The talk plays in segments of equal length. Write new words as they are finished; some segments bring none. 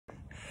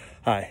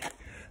Hi,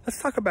 let's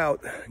talk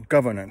about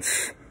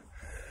governance.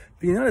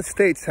 The United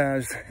States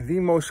has the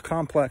most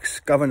complex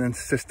governance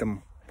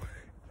system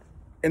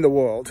in the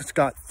world. It's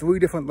got 3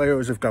 different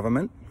layers of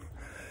government: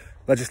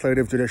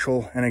 legislative,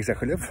 judicial, and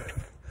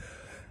executive.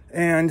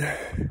 And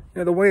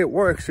the way it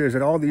works is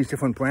that all these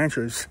different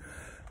branches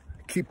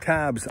keep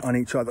tabs on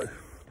each other.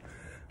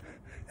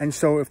 And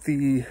so if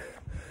the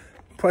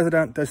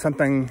president does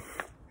something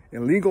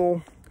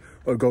illegal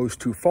or goes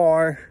too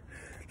far,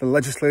 the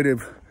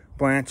legislative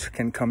branch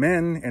can come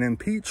in and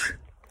impeach.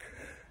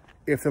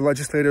 If the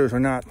legislators are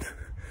not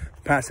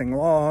passing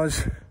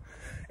laws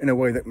in a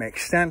way that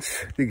makes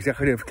sense, the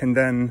executive can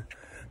then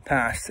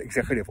pass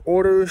executive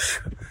orders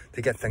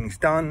to get things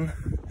done.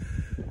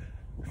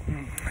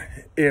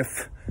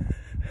 If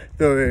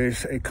there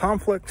is a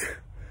conflict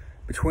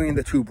between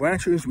the 2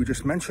 branches we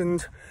just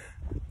mentioned,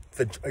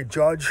 a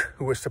judge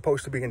who is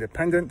supposed to be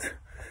independent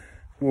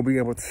will be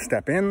able to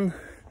step in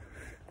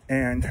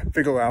and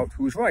figure out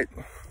who's right.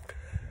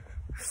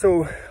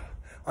 So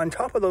on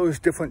top of those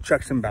different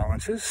checks and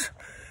balances,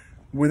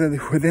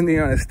 within the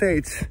United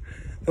States,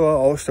 there are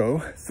also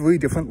 3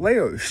 different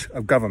layers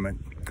of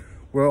government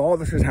where all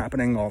this is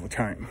happening all the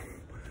time.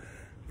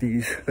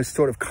 This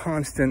sort of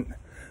constant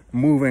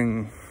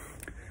moving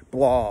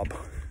blob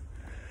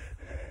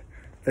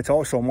that's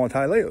also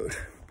multi-layered,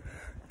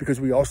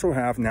 because we also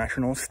have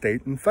national,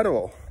 state, and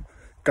federal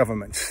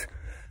governments.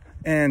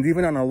 And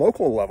even on a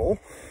local level,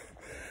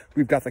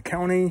 we've got the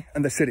county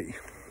and the city.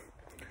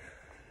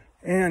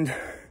 And,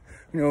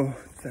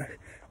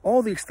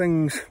 all these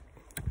things,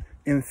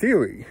 in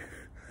theory,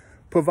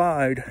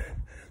 provide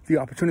the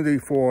opportunity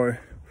for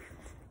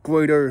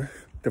greater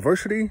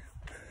diversity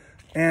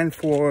and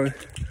for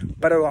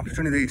better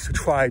opportunities to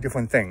try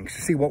different things,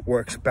 to see what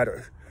works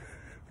better.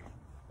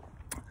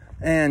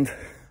 And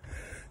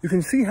you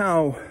can see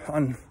how,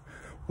 on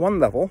one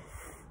level,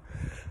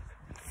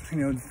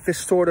 this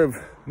sort of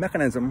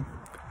mechanism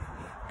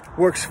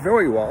works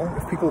very well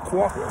if people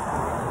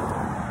cooperate.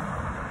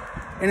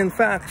 And in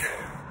fact,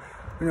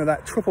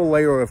 that triple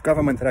layer of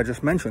government that I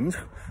just mentioned,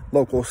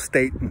 local,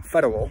 state, and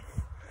federal,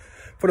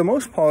 for the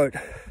most part,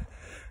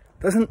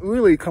 doesn't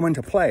really come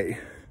into play,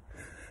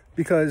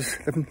 because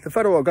the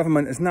federal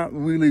government is not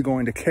really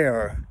going to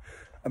care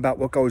about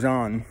what goes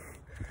on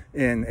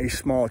in a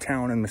small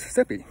town in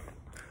Mississippi,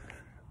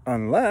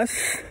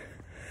 unless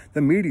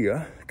the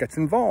media gets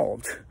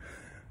involved.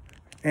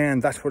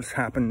 And that's what's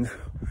happened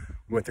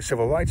with the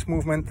civil rights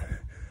movement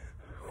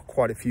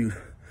quite a few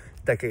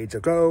decades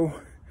ago.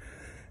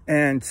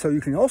 And so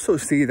you can also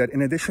see that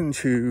in addition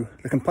to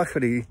the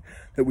complexity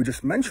that we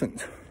just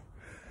mentioned,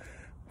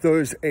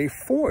 there's a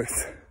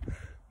 4th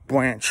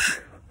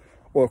branch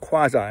or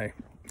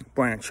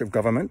quasi-branch of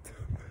government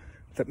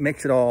that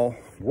makes it all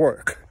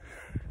work.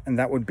 And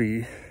that would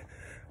be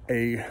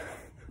a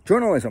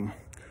journalism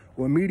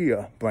or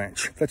media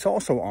branch that's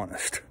also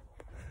honest.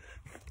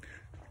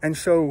 And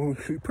so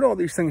you put all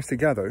these things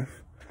together,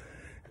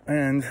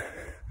 and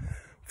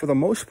for the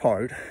most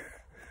part,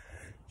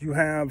 you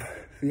have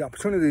the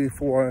opportunity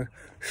for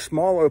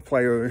smaller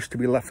players to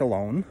be left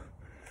alone,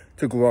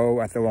 to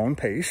grow at their own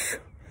pace,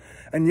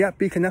 and yet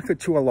be connected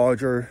to a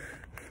larger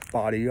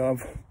body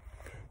of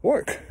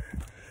work.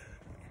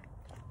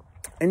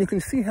 And you can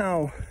see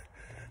how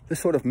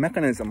this sort of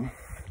mechanism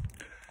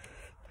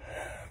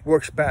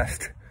works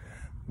best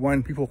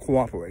when people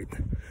cooperate.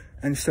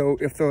 And so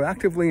if they're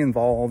actively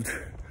involved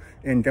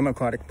in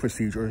democratic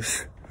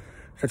procedures,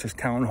 such as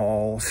town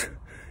halls,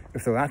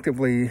 if they're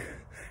actively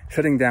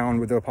sitting down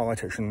with their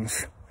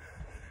politicians,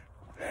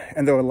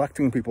 and they're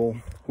electing people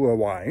who are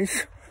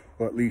wise,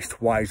 or at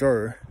least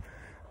wiser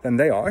than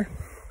they are,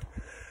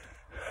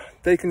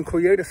 they can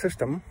create a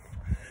system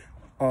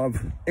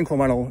of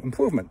incremental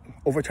improvement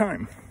over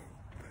time,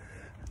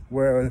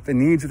 where the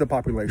needs of the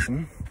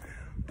population,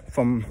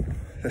 from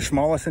the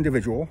smallest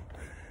individual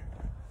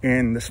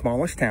in the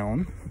smallest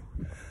town,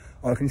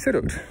 are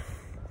considered.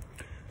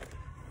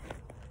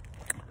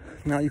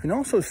 Now, you can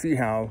also see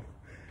how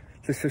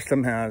the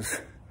system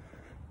has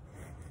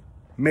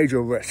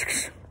major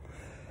risks,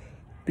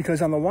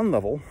 because on the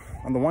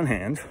one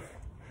hand,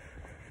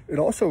 it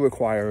also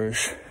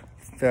requires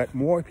that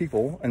more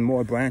people and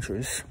more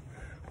branches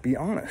be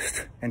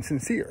honest and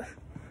sincere.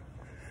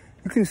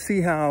 You can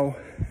see how,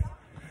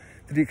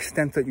 to the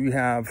extent that you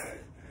have,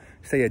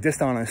 say, a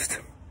dishonest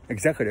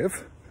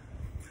executive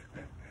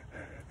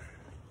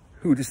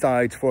who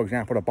decides, for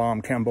example, to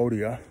bomb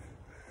Cambodia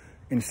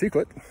in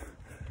secret,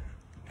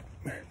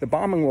 the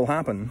bombing will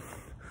happen,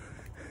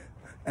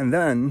 and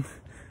then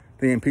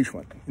the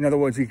impeachment. In other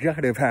words, the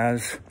executive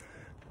has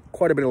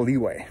quite a bit of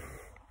leeway.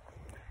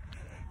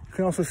 You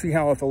can also see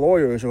how if the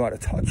lawyers are out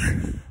of touch,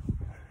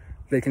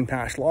 they can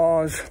pass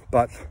laws,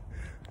 but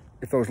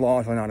if those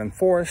laws are not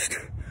enforced,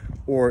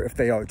 or if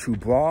they are too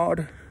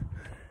broad,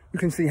 you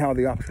can see how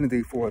the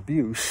opportunity for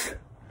abuse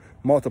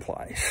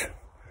multiplies.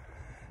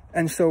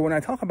 And so when I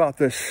talk about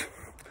this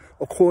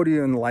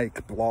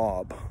accordion-like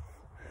blob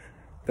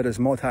that is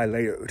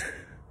multi-layered,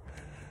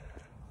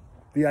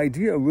 the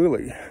idea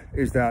really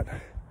is that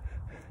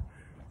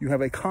you have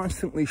a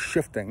constantly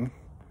shifting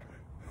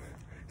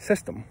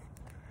system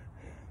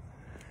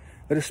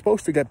that is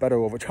supposed to get better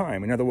over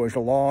time. In other words, the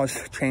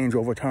laws change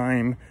over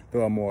time.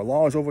 There are more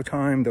laws over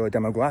time. There are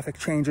demographic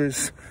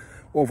changes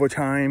over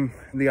time.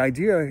 The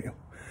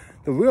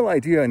real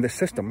idea in this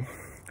system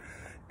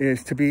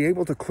is to be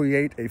able to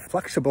create a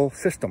flexible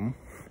system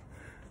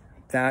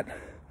that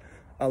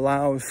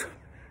allows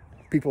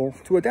people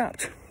to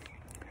adapt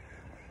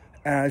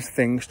as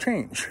things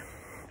change.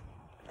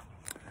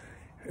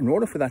 In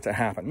order for that to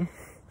happen,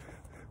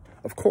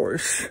 of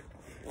course,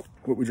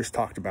 what we just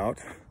talked about,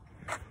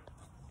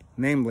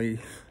 namely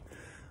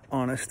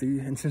honesty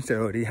and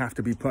sincerity, have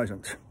to be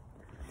present.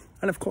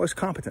 And of course,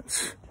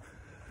 competence.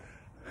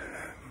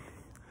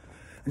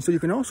 And so you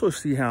can also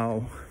see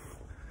how,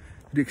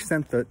 to the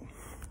extent that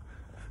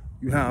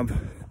you have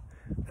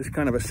this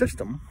kind of a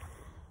system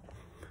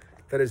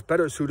that is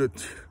better suited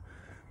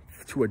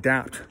to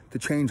adapt to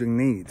changing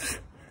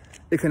needs,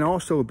 it can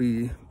also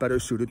be better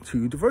suited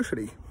to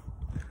diversity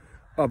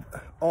of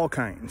all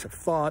kinds of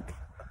thought,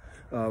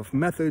 of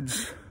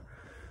methods,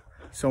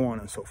 so on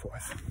and so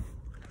forth.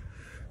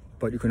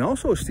 But you can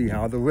also see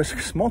how the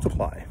risks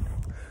multiply,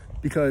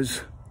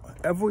 because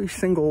every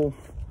single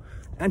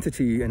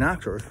entity and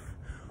actor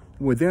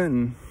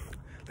within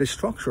this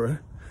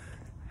structure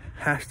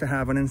has to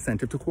have an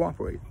incentive to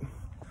cooperate.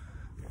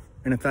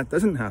 And if that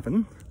doesn't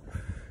happen,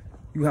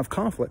 you have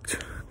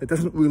conflict that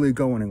doesn't really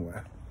go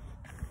anywhere.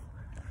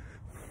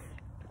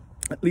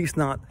 At least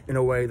not in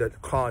a way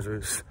that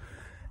causes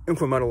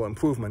incremental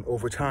improvement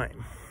over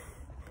time.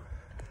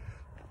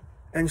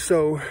 And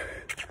so,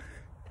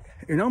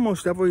 in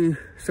almost every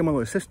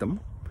similar system,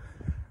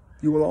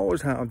 you will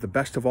always have the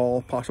best of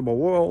all possible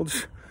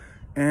worlds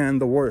and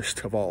the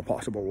worst of all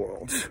possible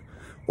worlds.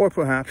 Or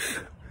perhaps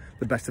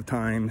the best of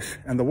times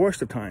and the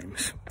worst of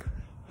times.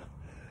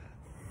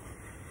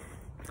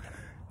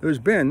 There's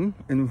been,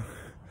 in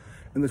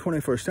the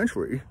 21st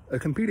century, a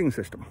competing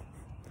system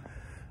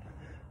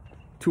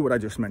to what I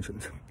just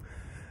mentioned.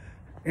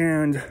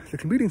 And the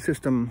competing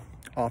system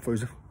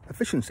offers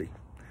efficiency.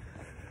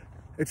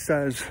 It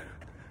says,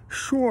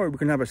 sure, we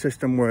can have a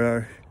system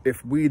where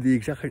if we, the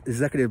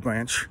executive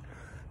branch,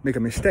 make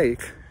a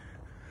mistake,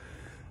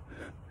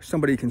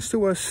 somebody can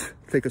sue us,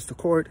 take us to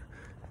court,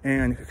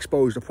 and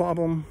expose the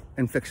problem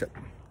and fix it.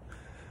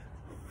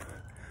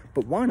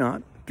 But why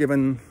not,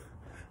 given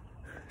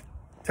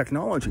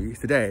technology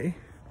today,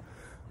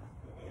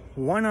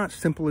 why not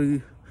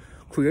simply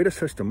create a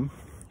system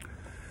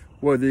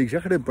where the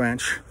executive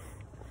branch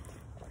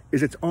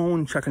is its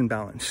own check and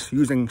balance,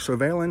 using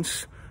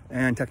surveillance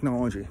and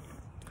technology?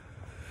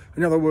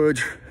 In other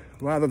words,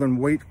 rather than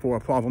wait for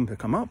a problem to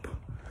come up,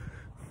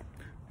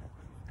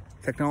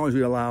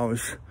 technology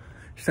allows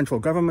central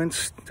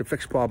governments to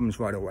fix problems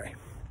right away,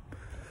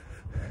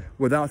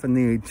 without the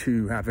need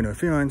to have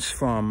interference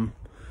from,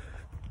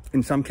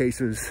 in some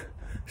cases,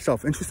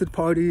 self-interested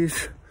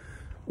parties,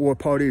 or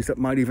parties that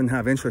might even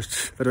have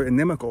interests that are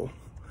inimical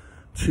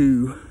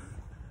to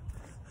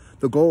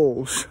the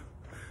goals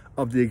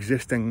of the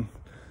existing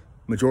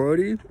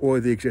majority or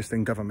the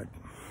existing government.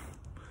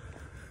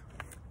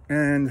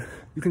 And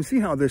you can see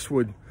how this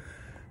would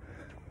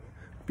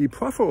be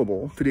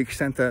preferable to the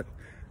extent that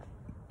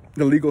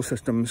the legal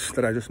systems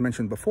that I just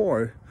mentioned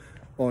before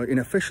are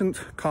inefficient,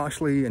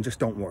 costly, and just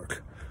don't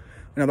work.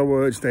 In other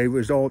words, they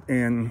result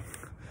in,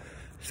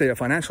 say, a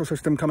financial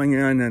system coming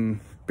in and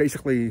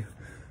basically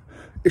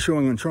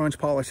issuing insurance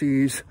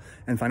policies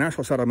and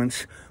financial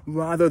settlements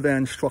rather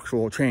than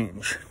structural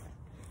change.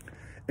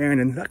 And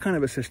in that kind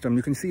of a system,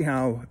 you can see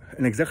how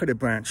an executive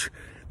branch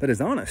that is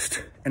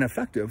honest and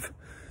effective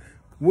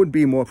would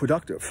be more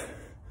productive,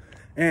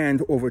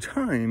 and over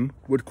time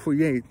would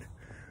create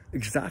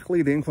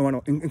exactly the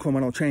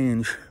incremental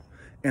change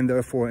and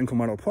therefore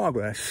incremental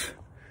progress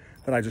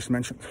that I just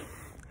mentioned.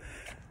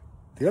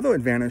 The other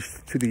advantage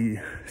to the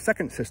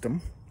second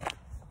system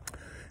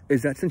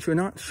is that since you're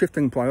not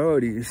shifting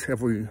priorities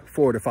every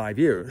 4 to 5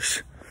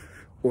 years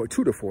or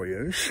 2 to 4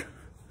 years,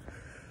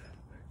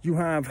 you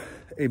have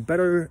a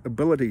better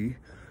ability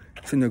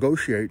to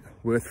negotiate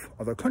with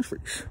other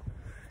countries.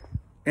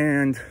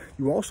 And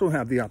you also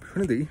have the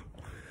opportunity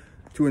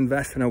to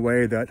invest in a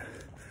way that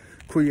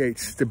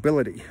creates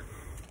stability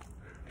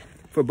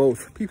for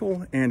both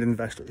people and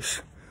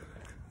investors.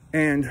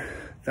 And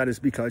that is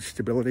because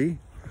stability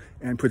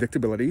and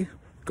predictability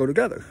go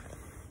together.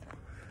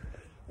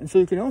 And so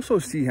you can also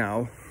see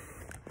how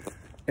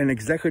an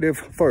executive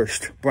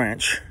first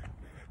branch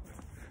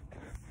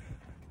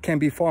can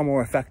be far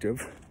more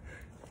effective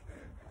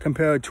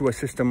compared to a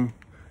system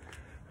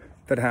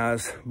that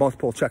has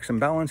multiple checks and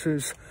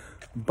balances,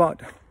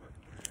 but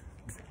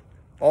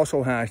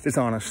also has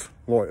dishonest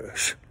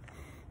lawyers.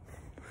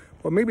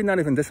 Or maybe not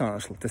even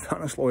dishonest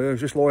lawyers,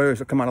 just lawyers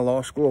that come out of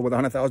law school with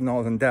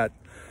 $100,000 in debt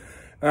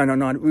and are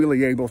not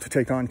really able to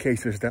take on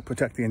cases that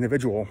protect the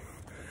individual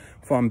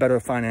from better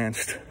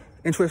financed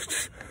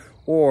interests,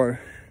 or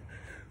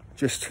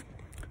just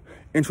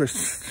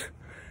interests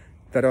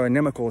that are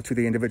inimical to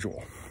the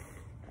individual.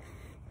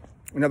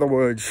 In other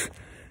words,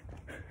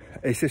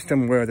 a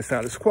system where the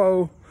status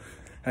quo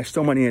has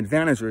so many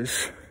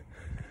advantages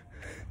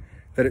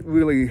that it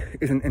really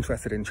isn't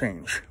interested in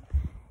change.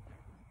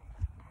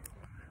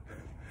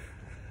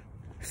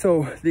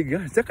 So the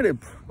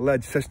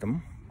executive-led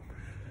system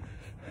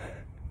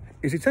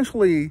is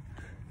essentially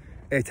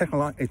a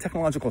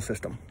technological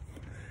system.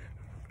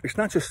 It's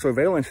not just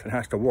surveillance that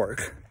has to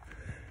work.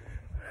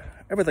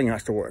 Everything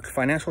has to work.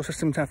 Financial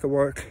systems have to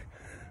work.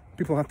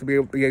 People have to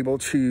be able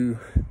to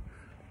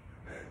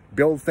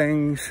build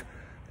things.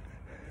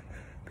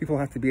 People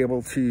have to be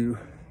able to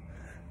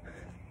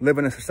live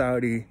in a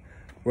society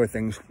where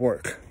things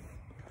work.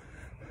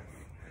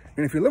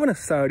 And if you live in a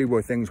society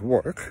where things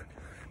work,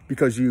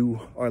 because you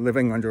are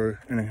living under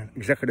an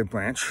executive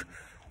branch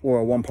or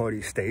a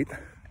one-party state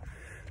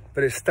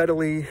that is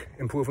steadily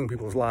improving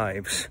people's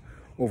lives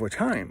over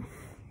time,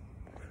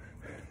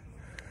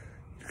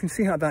 you can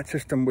see how that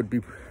system would be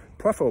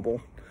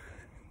preferable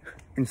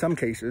in some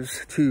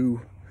cases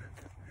to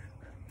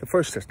the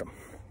first system.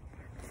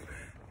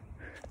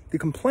 The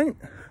complaint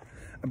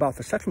about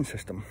the second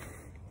system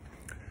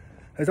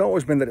has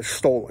always been that it's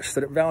stolid,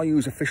 that it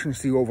values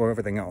efficiency over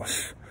everything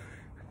else.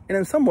 And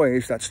in some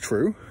ways, that's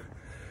true.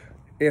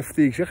 If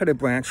the executive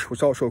branch,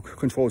 which also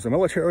controls the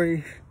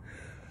military,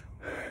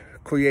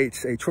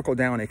 creates a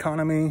trickle-down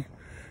economy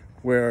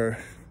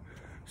where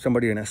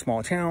somebody in a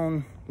small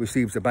town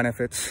receives the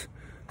benefits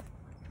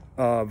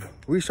of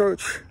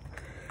research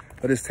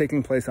that is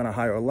taking place on a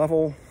higher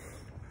level,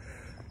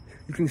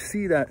 you can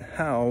see that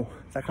how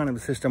that kind of a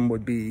system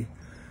would be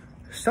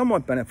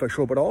somewhat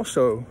beneficial, but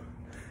also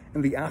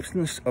in the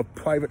absence of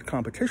private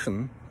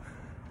competition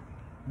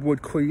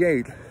would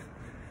create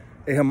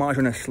a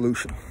homogeneous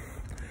solution.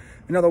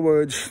 In other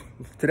words,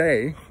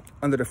 today,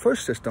 under the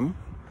first system,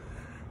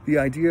 the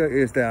idea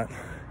is that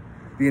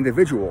the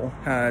individual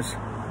has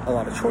a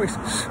lot of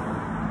choices.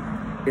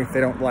 If they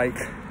don't like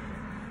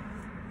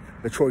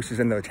the choices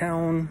in their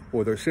town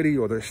or their city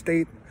or their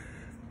state,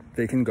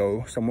 they can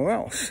go somewhere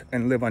else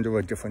and live under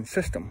a different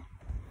system.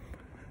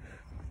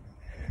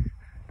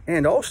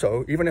 And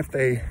also, even if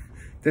they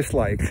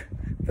dislike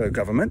the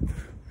government,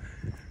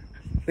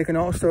 they can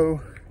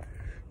also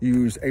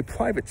use a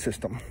private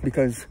system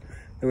because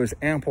there is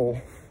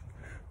ample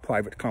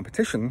private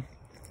competition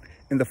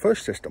in the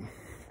first system,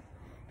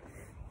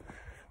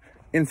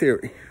 in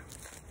theory.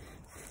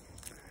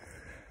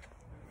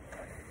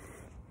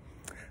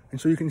 And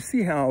so you can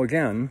see how,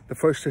 again, the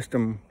first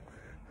system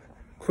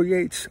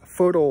creates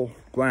fertile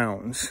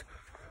grounds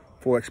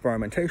for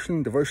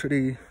experimentation,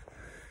 diversity,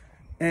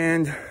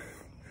 and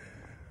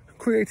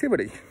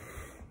creativity.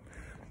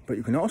 But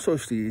you can also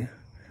see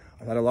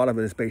that a lot of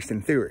it is based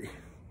in theory.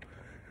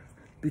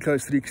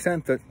 Because to the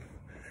extent that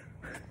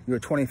you're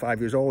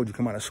 25 years old, you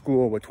come out of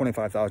school with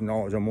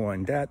 $25,000 or more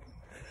in debt,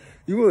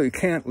 you really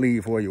can't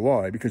leave where you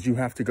are because you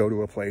have to go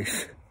to a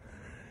place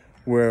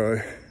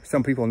where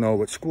some people know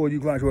what school you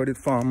graduated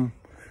from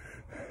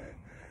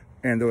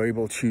and they're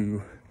able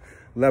to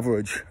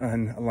leverage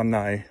an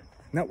alumni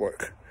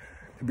network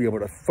to be able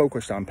to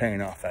focus on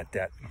paying off that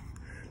debt,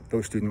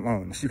 those student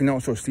loans. You can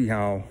also see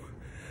how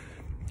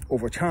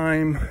over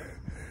time,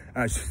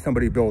 as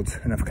somebody builds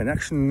enough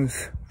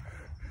connections,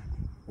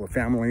 or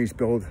families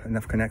build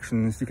enough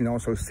connections, you can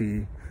also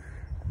see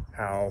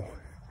how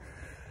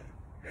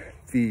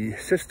the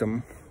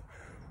system,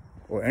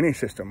 or any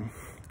system,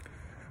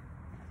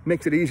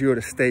 makes it easier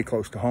to stay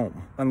close to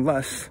home,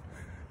 unless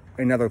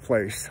another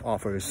place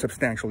offers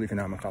substantial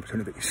economic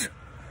opportunities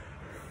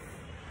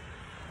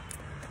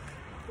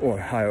or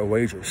higher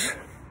wages,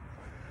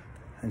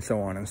 and so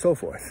on and so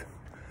forth.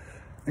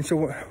 And so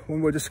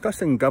when we're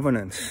discussing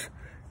governance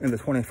in the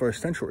 21st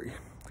century,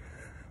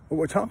 what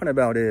we're talking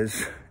about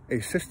is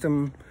a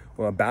system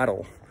or a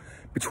battle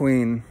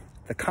between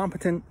the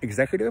competent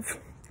executive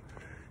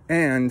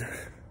and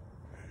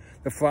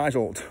the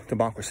frazzled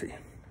democracy.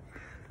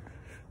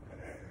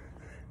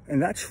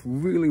 And that's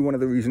really one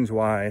of the reasons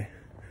why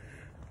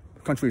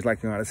countries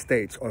like the United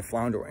States are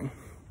floundering,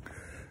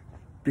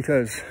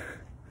 because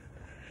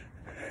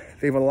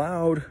they've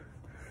allowed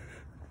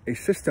a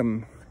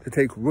system to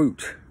take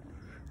root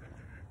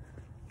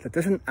that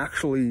doesn't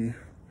actually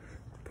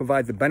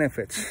provide the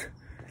benefits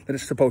that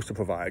it's supposed to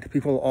provide.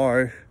 People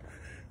are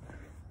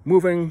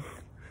moving,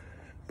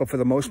 but for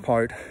the most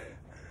part,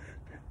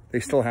 they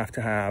still have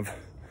to have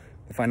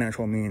the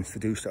financial means to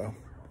do so.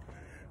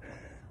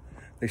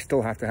 They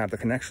still have to have the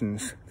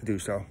connections to do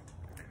so.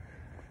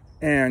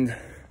 And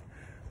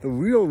the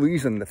real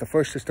reason that the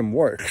first system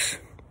works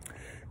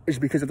is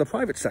because of the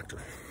private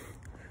sector.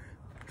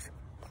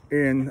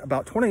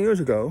 About 20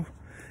 years ago,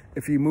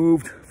 if you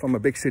moved from a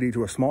big city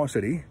to a small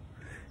city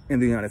in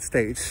the United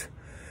States,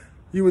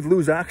 you would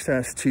lose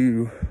access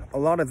to a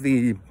lot of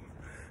the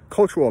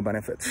cultural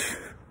benefits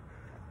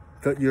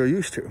that you're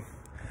used to.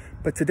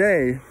 But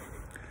today,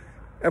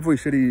 every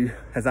city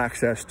has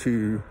access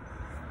to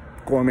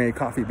gourmet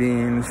coffee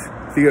beans,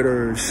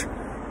 theaters,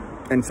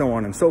 and so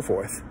on and so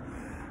forth,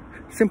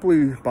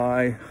 simply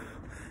by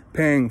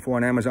paying for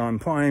an Amazon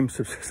Prime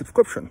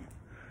subscription.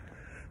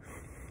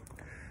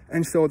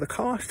 And so the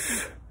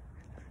costs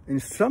in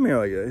some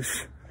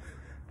areas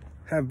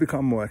have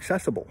become more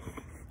accessible.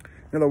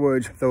 In other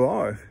words, there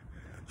are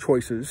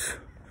choices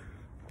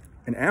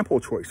and ample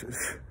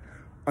choices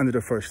under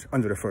the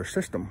first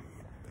system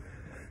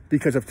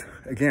because of,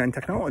 again,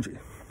 technology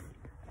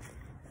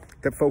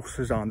that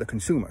focuses on the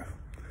consumer.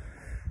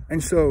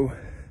 And so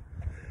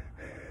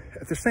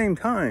at the same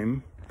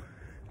time,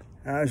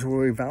 as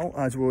we're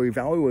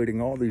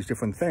evaluating all these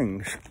different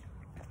things,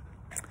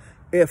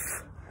 if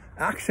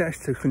access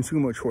to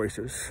consumer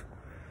choices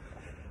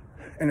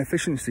and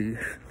efficiency,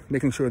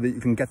 making sure that you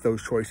can get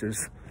those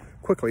choices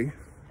quickly,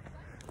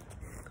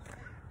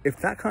 if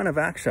that kind of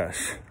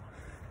access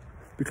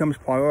becomes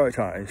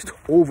prioritized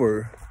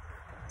over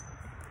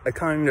a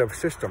kind of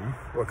system,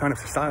 or a kind of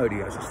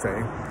society, I should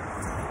say,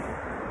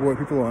 where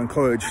people are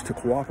encouraged to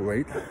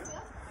cooperate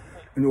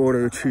in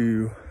order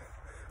to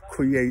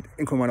create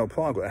incremental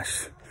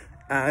progress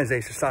as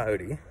a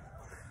society,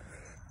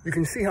 you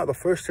can see how the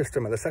first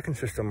system and the second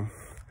system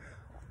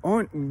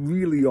aren't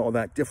really all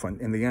that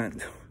different in the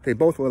end. They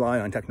both rely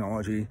on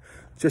technology,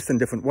 just in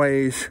different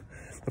ways.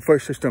 The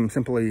first system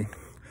simply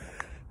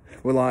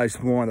relies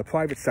more on the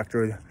private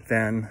sector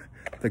than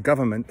the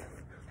government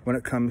when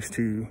it comes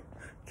to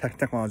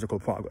technological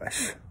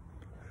progress.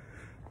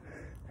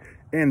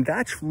 And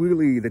that's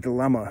really the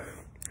dilemma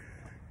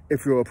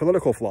if you're a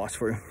political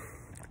philosopher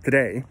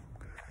today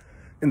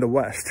in the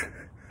West.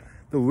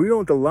 The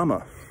real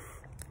dilemma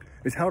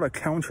is how to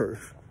counter,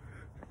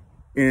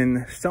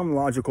 in some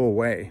logical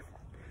way,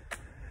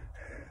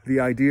 the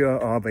idea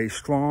of a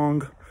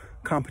strong,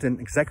 competent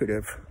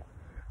executive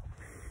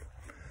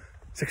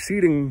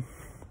succeeding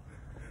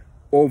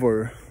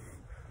over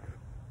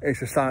a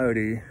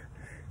society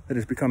that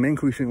has become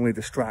increasingly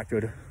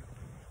distracted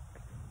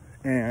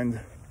and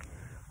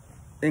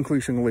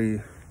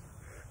increasingly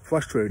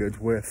frustrated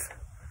with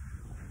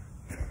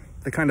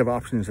the kind of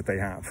options that they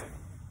have.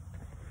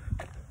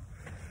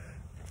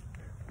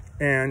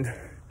 And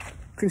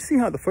you can see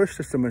how the first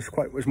system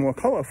was more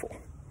colorful.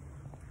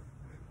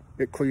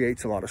 It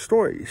creates a lot of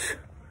stories.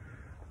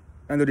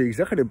 Under the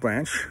executive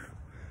branch,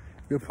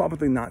 you're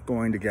probably not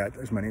going to get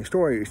as many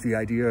stories. The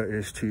idea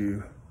is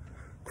to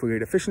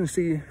create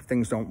efficiency. If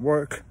things don't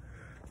work,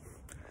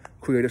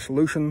 create a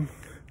solution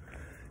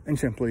and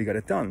simply get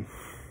it done.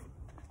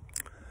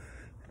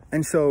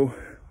 And so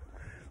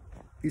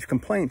these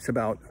complaints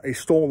about a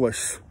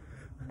soulless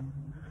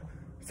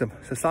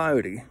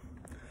society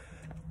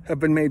have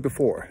been made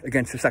before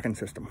against the second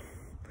system.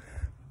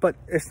 But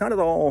it's not at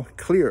all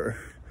clear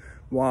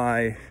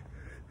why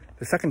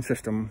the second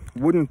system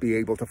wouldn't be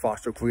able to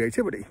foster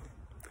creativity.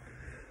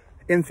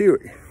 In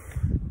theory,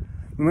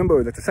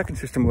 remember that the second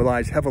system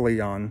relies heavily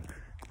on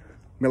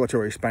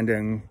military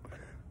spending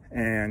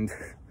and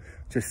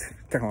just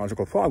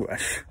technological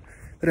progress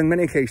that in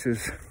many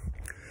cases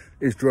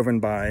is driven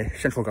by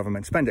central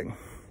government spending.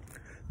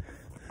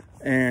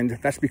 And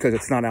that's because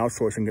it's not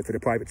outsourcing it to the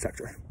private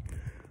sector.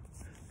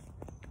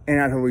 And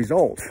as a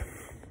result,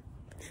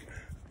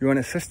 you're in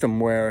a system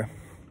where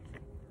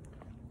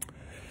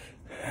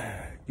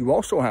you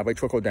also have a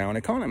trickle-down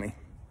economy,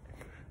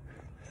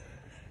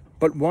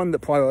 but one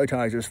that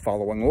prioritizes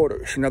following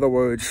orders. In other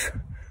words,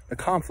 the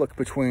conflict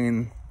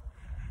between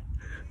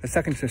the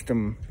second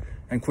system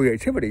and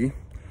creativity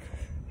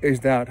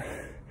is that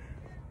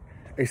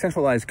a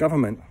centralized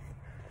government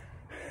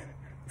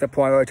that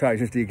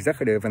prioritizes the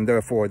executive and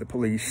therefore the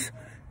police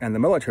and the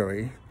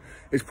military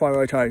is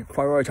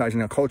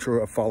prioritizing a culture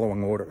of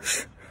following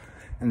orders.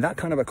 And that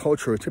kind of a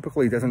culture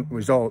typically doesn't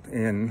result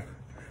in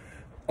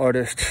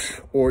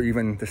artists or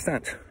even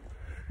dissent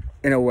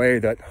in a way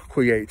that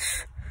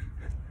creates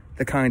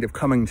the kind of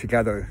coming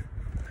together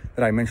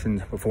that I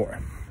mentioned before.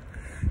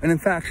 And in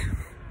fact,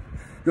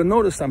 you'll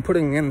notice I'm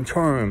putting in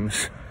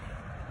terms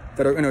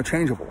that are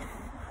interchangeable.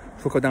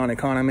 Trickle-down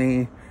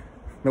economy,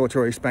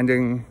 military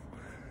spending,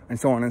 and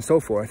so on and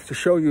so forth, to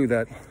show you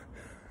that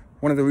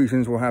one of the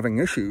reasons we're having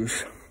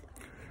issues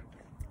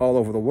all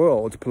over the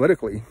world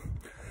politically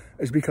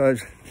is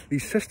because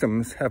these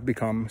systems have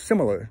become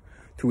similar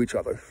to each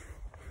other.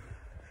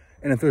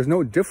 And if there's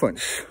no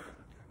difference,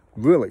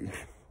 really,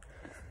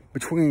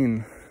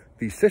 between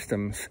these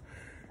systems,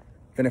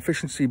 then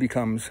efficiency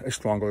becomes a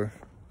stronger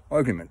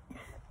argument.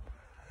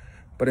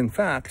 But in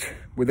fact,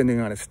 within the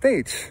United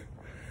States,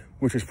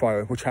 which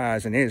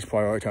has and is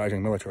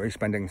prioritizing military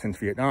spending since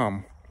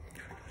Vietnam,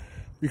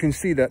 you can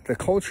see that the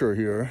culture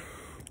here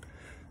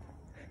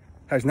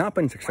has not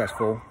been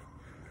successful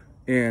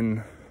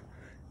in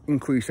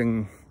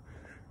increasing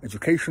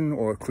education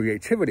or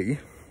creativity.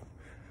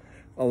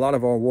 A lot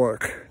of our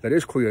work that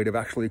is creative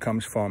actually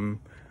comes from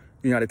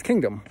the United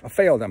Kingdom, a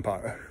failed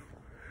empire.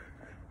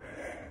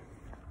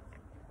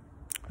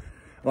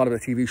 A lot of the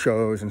TV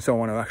shows and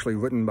so on are actually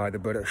written by the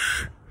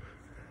British.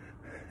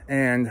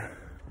 And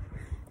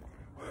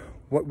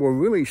what we're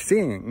really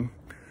seeing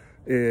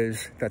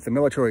is that the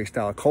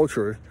military-style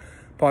culture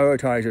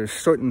prioritizes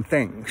certain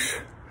things.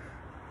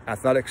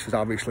 Athletics is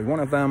obviously one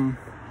of them.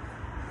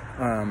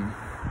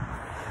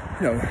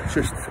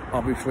 Just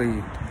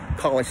obviously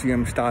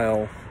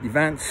Coliseum-style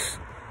events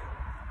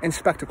and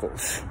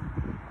spectacles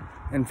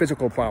and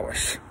physical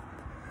prowess.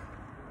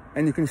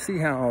 And you can see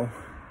how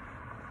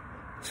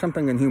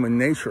something in human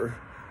nature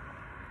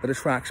that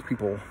attracts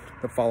people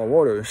that follow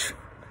orders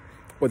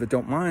or that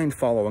don't mind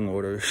following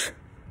orders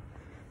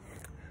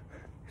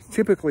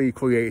typically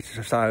creates a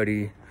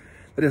society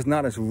that is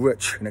not as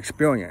rich in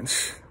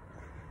experience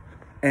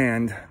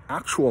and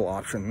actual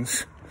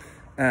options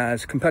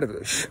as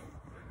competitors.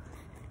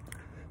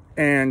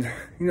 And,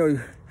 you know,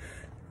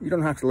 you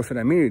don't have to listen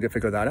to me to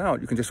figure that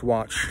out. You can just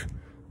watch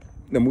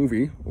the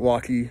movie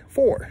Rocky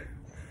 4.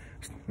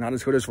 It's not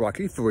as good as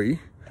Rocky 3,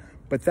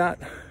 but that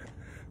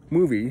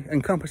movie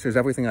encompasses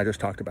everything I just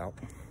talked about.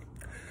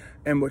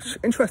 And what's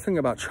interesting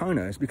about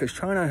China is because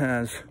China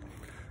has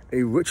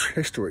a rich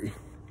history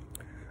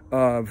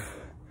of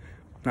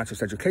not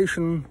just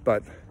education,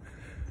 but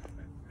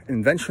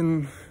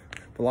invention,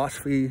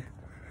 philosophy,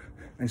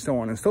 and so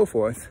on and so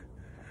forth.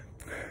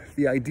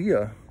 The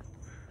idea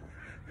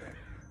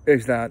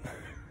is that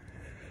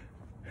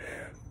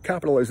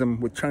capitalism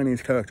with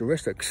Chinese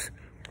characteristics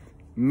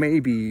may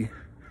be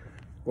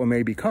or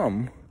may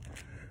become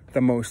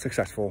the most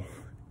successful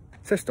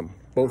system,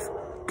 both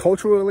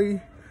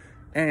culturally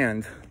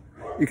and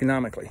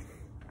economically.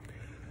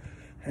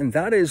 And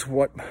that's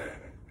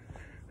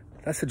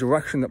the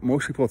direction that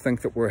most people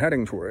think that we're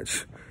heading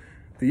towards.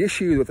 The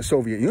issue with the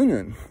Soviet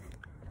Union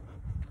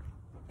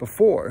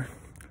before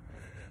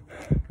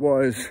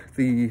was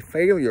the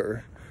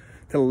failure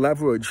to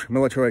leverage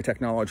military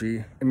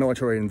technology and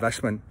military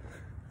investment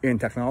in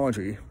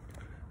technology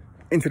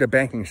into the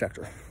banking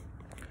sector.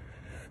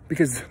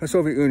 Because the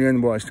Soviet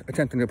Union was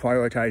attempting to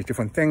prioritize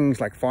different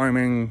things like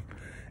farming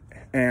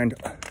and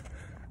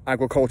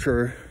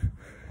agriculture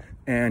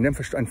and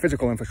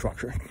physical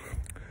infrastructure.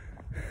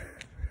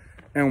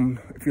 And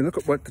if you look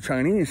at what the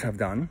Chinese have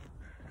done,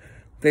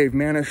 they've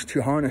managed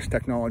to harness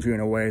technology in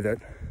a way that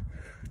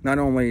not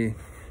only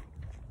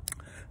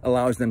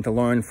allows them to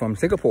learn from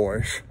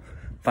Singapore's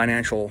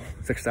financial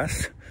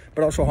success,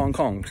 but also Hong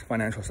Kong's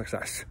financial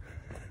success.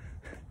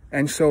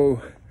 And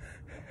so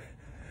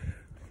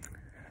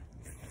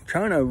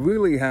China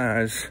really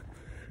has,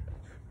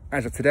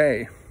 as of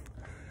today,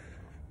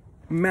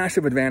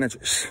 massive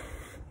advantages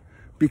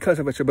because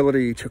of its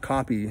ability to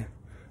copy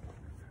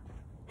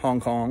Hong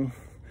Kong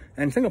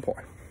and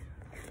Singapore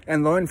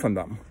and learn from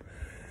them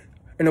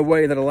in a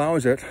way that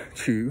allows it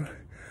to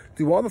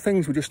do all the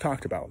things we just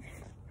talked about,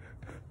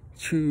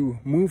 to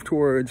move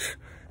towards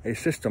a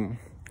system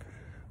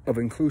of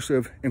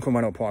inclusive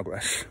incremental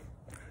progress.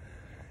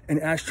 And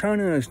as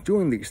China is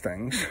doing these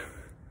things,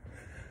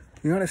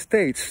 the United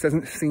States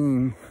doesn't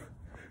seem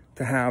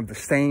to have the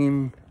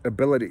same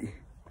ability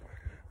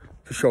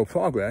to show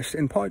progress,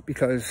 in part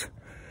because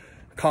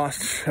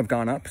costs have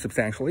gone up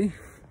substantially,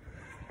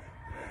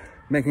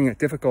 making it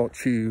difficult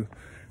to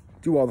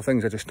do all the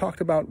things I just talked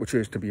about, which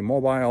is to be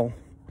mobile,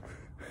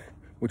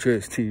 which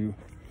is to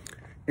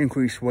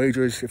increase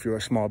wages if you're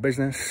a small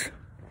business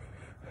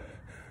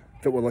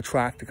that will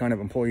attract the kind of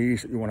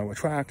employees that you want to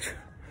attract,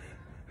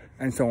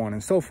 and so on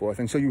and so forth.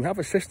 And so you have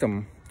a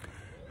system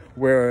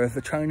where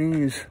the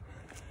Chinese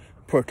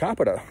per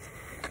capita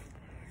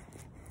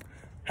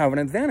have an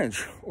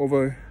advantage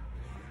over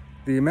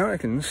the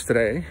Americans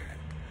today,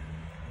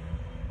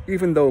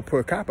 even though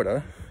per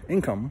capita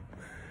income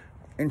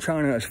in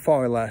China is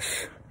far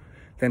less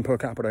than per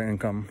capita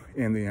income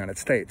in the United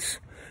States.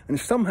 And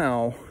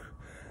somehow,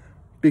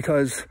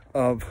 because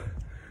of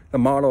the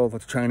model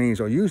that the Chinese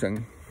are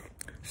using,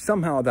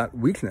 somehow that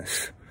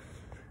weakness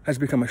has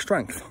become a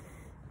strength.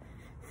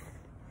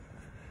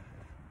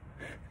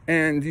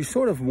 And you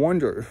sort of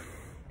wonder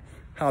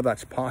how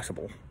that's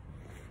possible.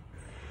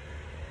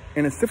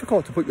 And it's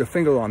difficult to put your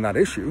finger on that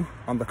issue,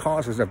 on the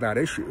causes of that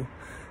issue,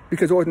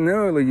 because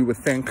ordinarily you would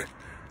think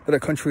that a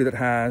country that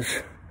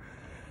has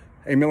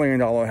 $1 million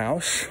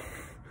house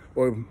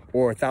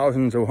or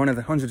thousands or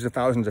hundreds of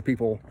thousands of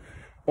people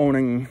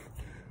owning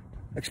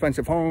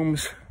expensive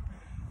homes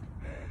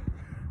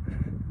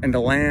and the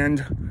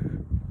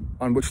land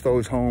on which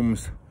those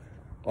homes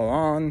are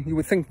on, you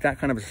would think that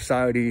kind of a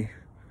society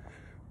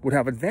would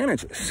have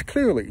advantages,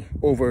 clearly,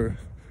 over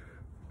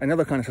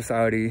another kind of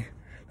society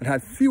that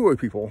had fewer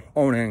people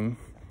owning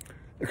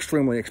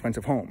extremely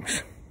expensive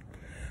homes.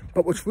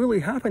 But what's really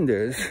happened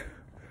is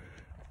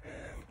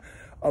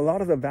a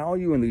lot of the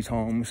value in these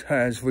homes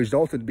has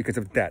resulted because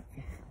of debt,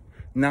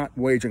 not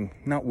wage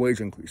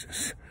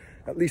increases,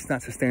 at least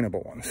not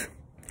sustainable ones.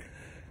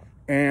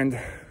 And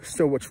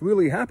so what's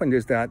really happened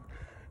is that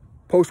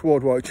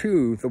post-World War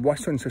II, the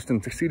Western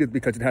system succeeded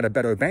because it had a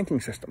better banking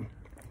system.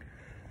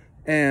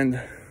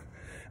 And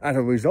as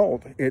a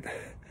result, it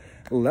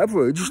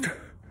leveraged,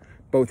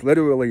 both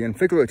literally and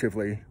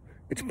figuratively,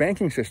 its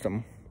banking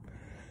system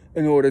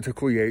in order to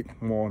create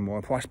more and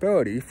more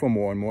prosperity for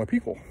more and more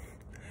people.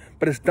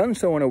 But it's done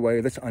so in a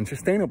way that's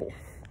unsustainable.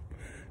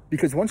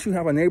 Because once you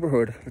have a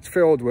neighborhood that's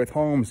filled with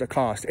homes that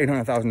cost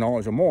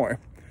 $800,000 or more,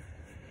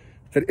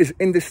 that is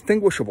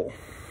indistinguishable,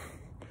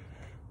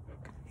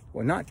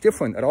 or not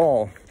different at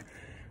all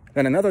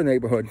than another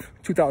neighborhood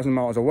 2,000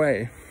 miles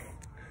away,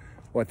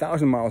 or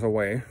 1,000 miles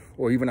away,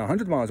 or even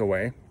 100 miles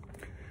away,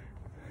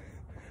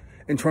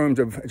 in terms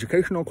of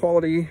educational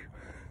quality,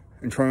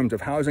 in terms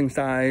of housing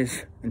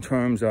size, in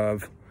terms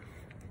of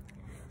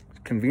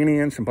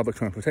convenience and public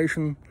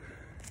transportation.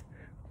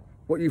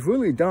 What you've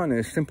really done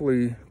is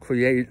simply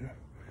create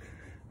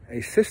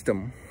a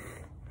system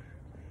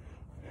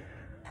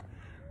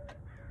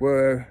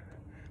where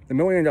the $1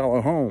 million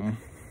home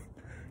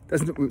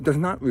does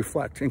not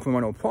reflect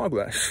incremental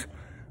progress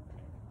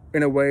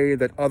in a way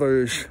that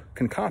others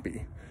can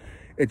copy.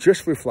 It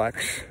just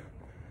reflects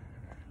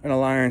an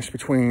alliance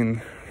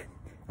between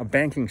a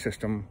banking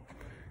system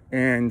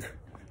and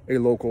a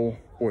local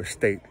or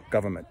state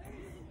government.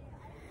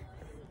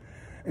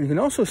 And you can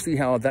also see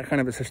how that kind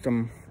of a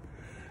system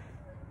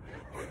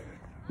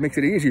makes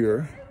it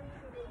easier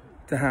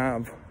to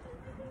have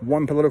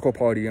one political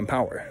party in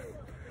power.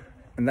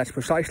 And that's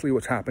precisely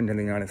what's happened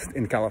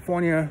in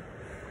California,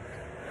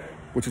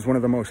 which is one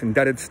of the most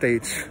indebted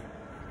states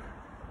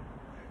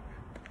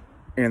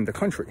in the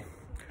country.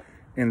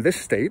 In this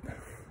state,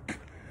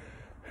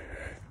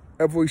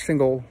 every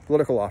single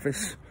political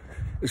office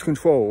is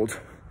controlled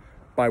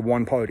by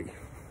one party.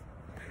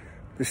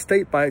 The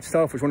state by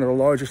itself is one of the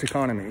largest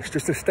economies,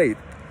 just a state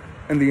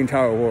in the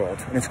entire world,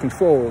 and it's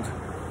controlled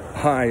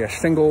by a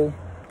single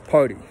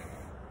party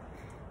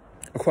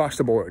across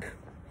the board.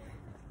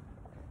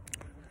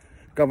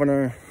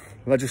 Governor,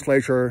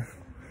 legislature.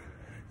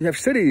 You have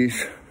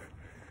cities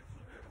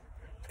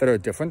that are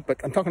different,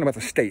 but I'm talking about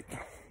the state.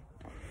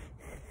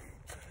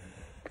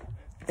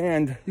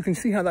 And you can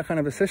see how that kind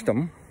of a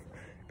system,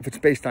 if it's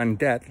based on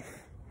debt,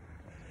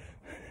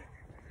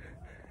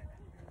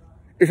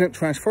 isn't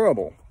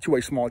transferable to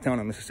a small town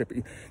in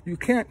Mississippi. You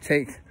can't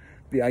take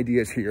the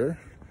ideas here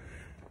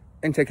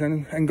and take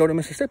them and go to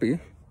Mississippi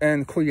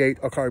and create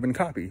a carbon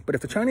copy. But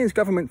if the Chinese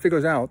government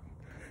figures out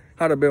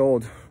how to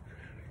build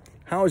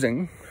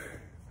housing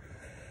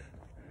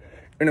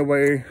in a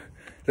way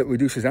that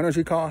reduces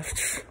energy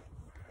costs,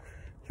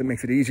 that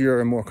makes it easier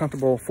and more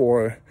comfortable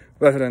for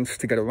residents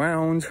to get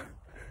around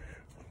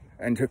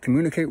and to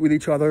communicate with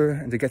each other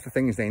and to get the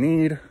things they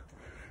need.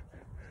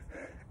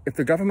 If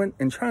the government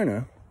in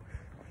China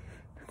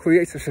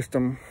creates a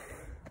system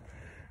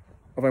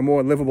of a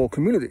more livable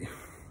community,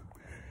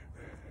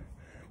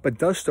 but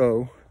does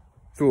so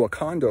through a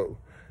condo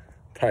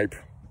type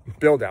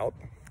build out,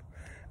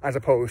 as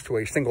opposed to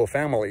a single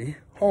family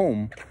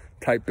home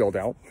type build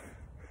out,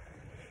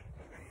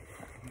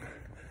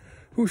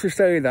 who's to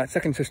say that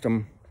second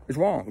system is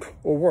wrong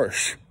or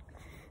worse?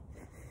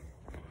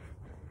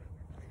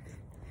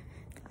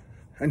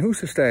 And who's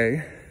to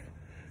say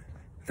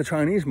the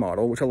Chinese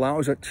model, which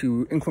allows it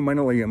to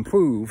incrementally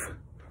improve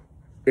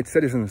its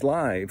citizens'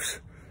 lives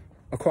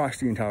across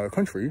the entire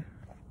country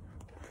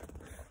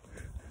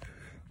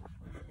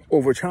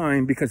over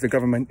time, because the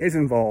government is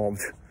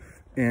involved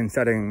in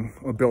setting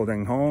or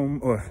building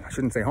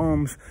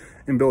homes,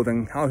 in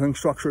building housing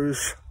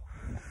structures,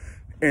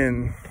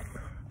 in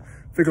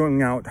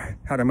figuring out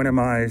how to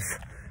minimize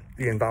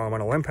the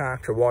environmental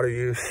impact or water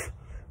use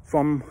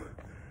from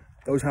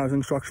those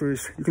housing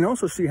structures. You can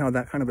also see how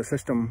that kind of a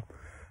system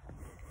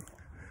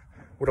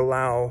would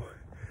allow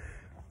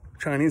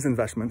Chinese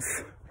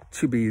investments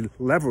to be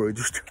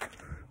leveraged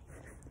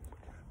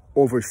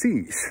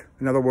overseas.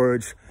 In other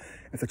words,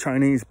 if the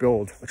Chinese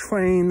build a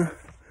train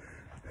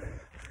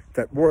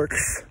that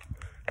works,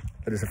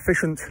 that is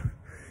efficient,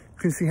 you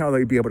can see how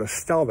they'd be able to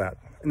sell that.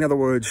 In other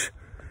words,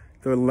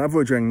 they're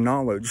leveraging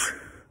knowledge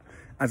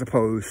as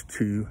opposed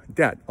to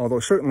debt, although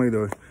certainly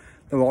they're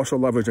also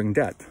leveraging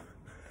debt.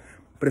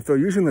 But if they're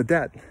using the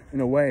debt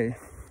in a way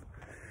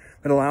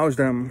that allows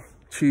them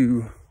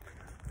to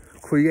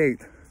create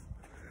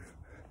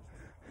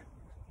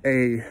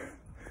an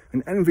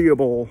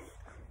enviable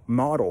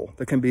model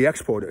that can be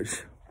exported,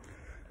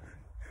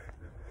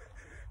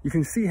 you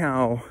can see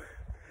how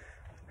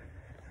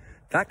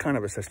that kind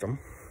of a system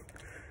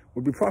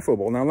would be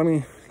profitable. Now let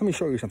me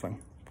show you something.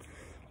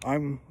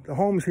 The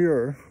homes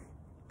here,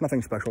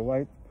 nothing special,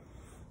 right?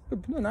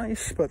 They're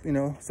nice, but you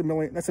know, that's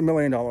 $1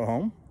 million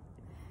home.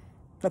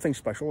 Nothing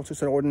special, it's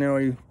just an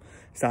ordinary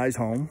size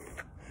home.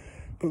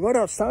 But right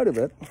outside of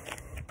it,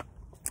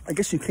 I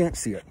guess you can't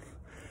see it.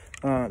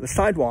 The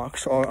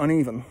sidewalks are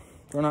uneven.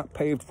 They're not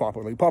paved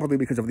properly, probably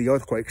because of the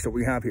earthquakes that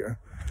we have here.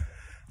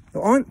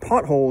 There aren't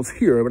potholes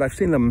here, but I've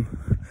seen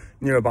them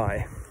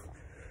nearby.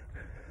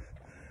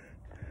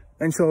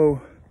 And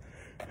so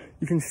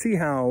you can see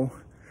how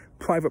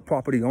private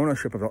property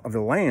ownership of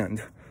the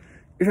land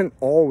doesn't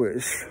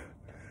always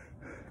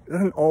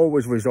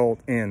result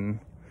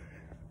in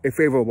a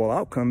favorable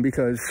outcome,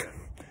 because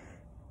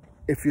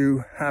if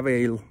you have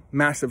a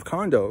massive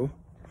condo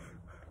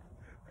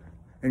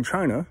in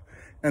China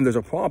and there's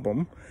a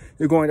problem,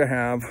 you're going to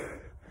have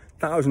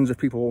thousands of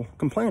people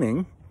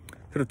complaining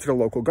to the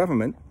local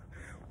government,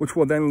 which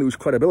will then lose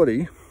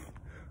credibility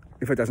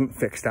if it doesn't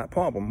fix that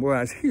problem.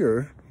 Whereas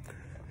here,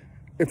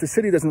 if the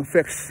city doesn't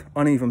fix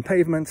uneven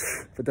pavements,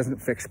 if it doesn't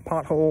fix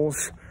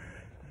potholes,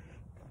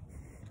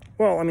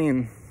 well, I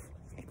mean,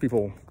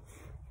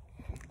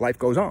 life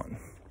goes on.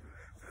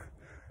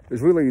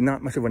 There's really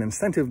not much of an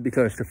incentive,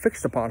 because to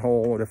fix the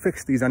pothole or to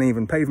fix these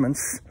uneven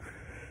pavements,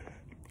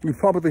 you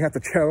probably have to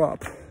tear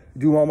up,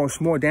 do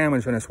almost more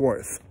damage than it's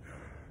worth.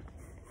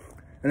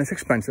 And it's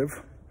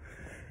expensive.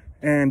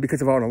 And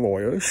because of all the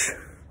lawyers,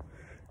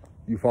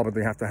 you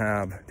probably have to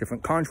have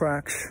different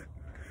contracts.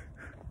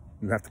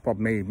 You have to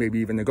probably maybe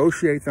even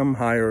negotiate them,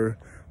 hire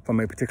from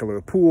a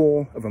particular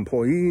pool of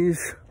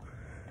employees,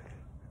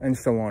 and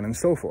so on and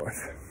so forth.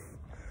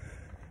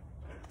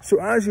 So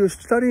as you're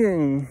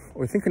studying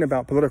or thinking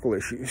about political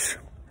issues,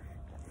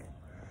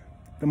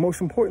 the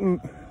most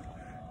important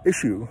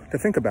issue to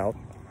think about,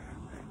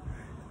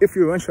 if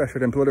you're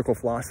interested in political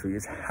philosophy,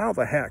 is how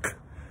the heck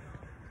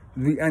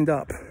we end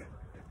up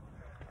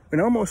in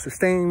almost the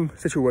same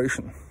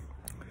situation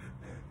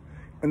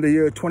in the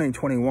year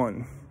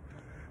 2021,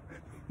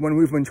 when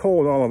we've been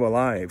told all of our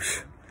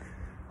lives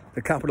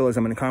that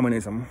capitalism and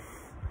communism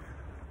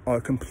are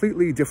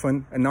completely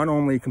different, and not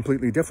only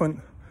completely different,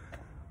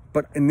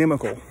 but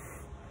inimical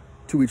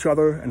to each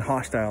other and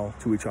hostile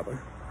to each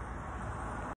other.